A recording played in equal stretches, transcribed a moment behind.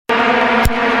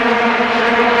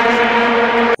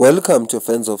Welcome to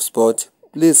Fans of Sport.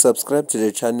 Please subscribe to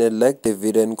the channel, like the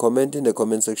video and comment in the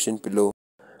comment section below.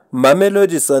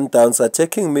 Mamelodi Sundowns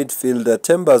attacking midfielder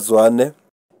Themba Zwane,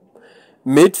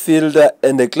 midfielder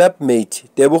and the club mate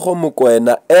Tebogo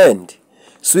Mokoena and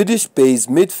Swedish-based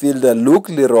midfielder Luke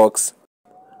Leroux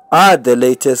are the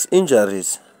latest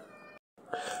injuries.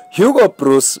 Hugo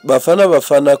Broos,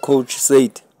 Bafana coach,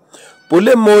 said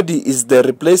Pule Modi is the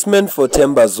replacement for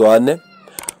Themba Zwane.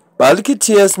 Bulky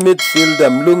TS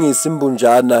midfielder Mlungi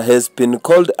Simbunjana has been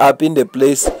called up in the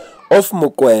place of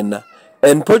Mokoena,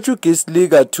 and Portuguese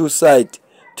Liga 2 side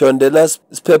Tondela's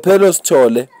Pepelos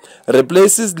Tole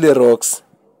replaces Leroux.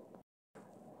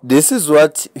 This is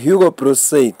what Hugo Broos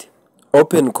said,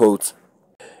 open quotes.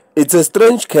 It's a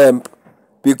strange camp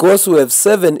because we have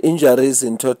 7 injuries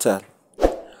in total.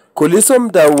 Khuliso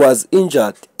Mda was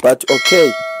injured, but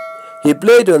okay. He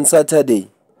played on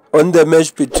Saturday on the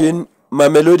match between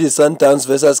Mamelodi Sundowns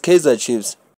versus Kaizer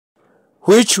Chiefs,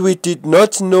 which we did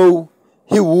not know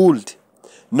he would.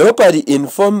 Nobody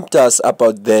informed us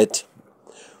about that.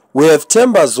 We have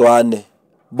Themba Zwane,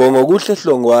 Bongokuhle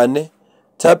Hlongwane,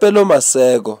 Thapelo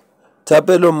Masego,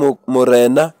 Thapelo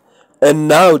Morena, and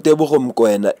now Tebogo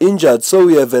Mokoena injured, so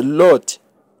we have a lot.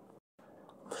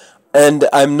 And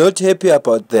I'm not happy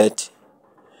about that,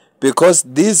 because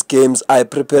these games are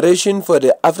preparation for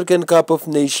the African Cup of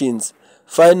Nations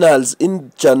finals in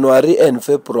January and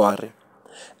February,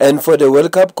 and for the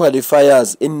World Cup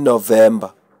qualifiers in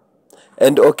November.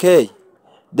 And okay,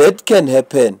 that can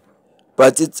happen,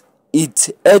 but it's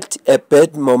at a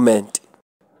bad moment.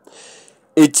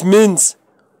 It means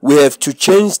we have to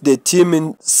change the team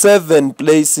in 7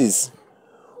 places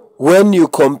when you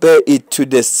compare it to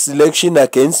the selection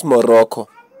against Morocco,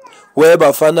 where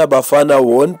Bafana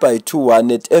won by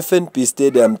 2-1 at FNB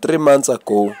Stadium 3 months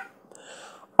ago.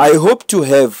 I hope to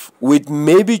have, with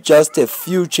maybe just a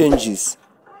few changes,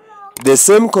 the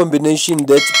same combination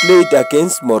that played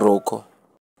against Morocco.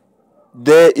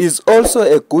 There is also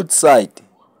a good side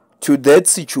to that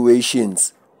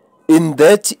situations, in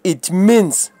that it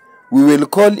means we will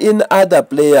call in other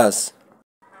players,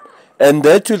 and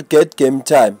that will get game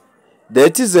time.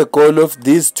 That is the goal of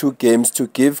these 2 games, to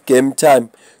give game time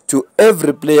to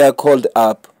every player called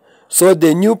up, so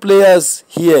the new players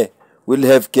here will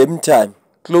have game time.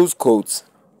 Close quotes.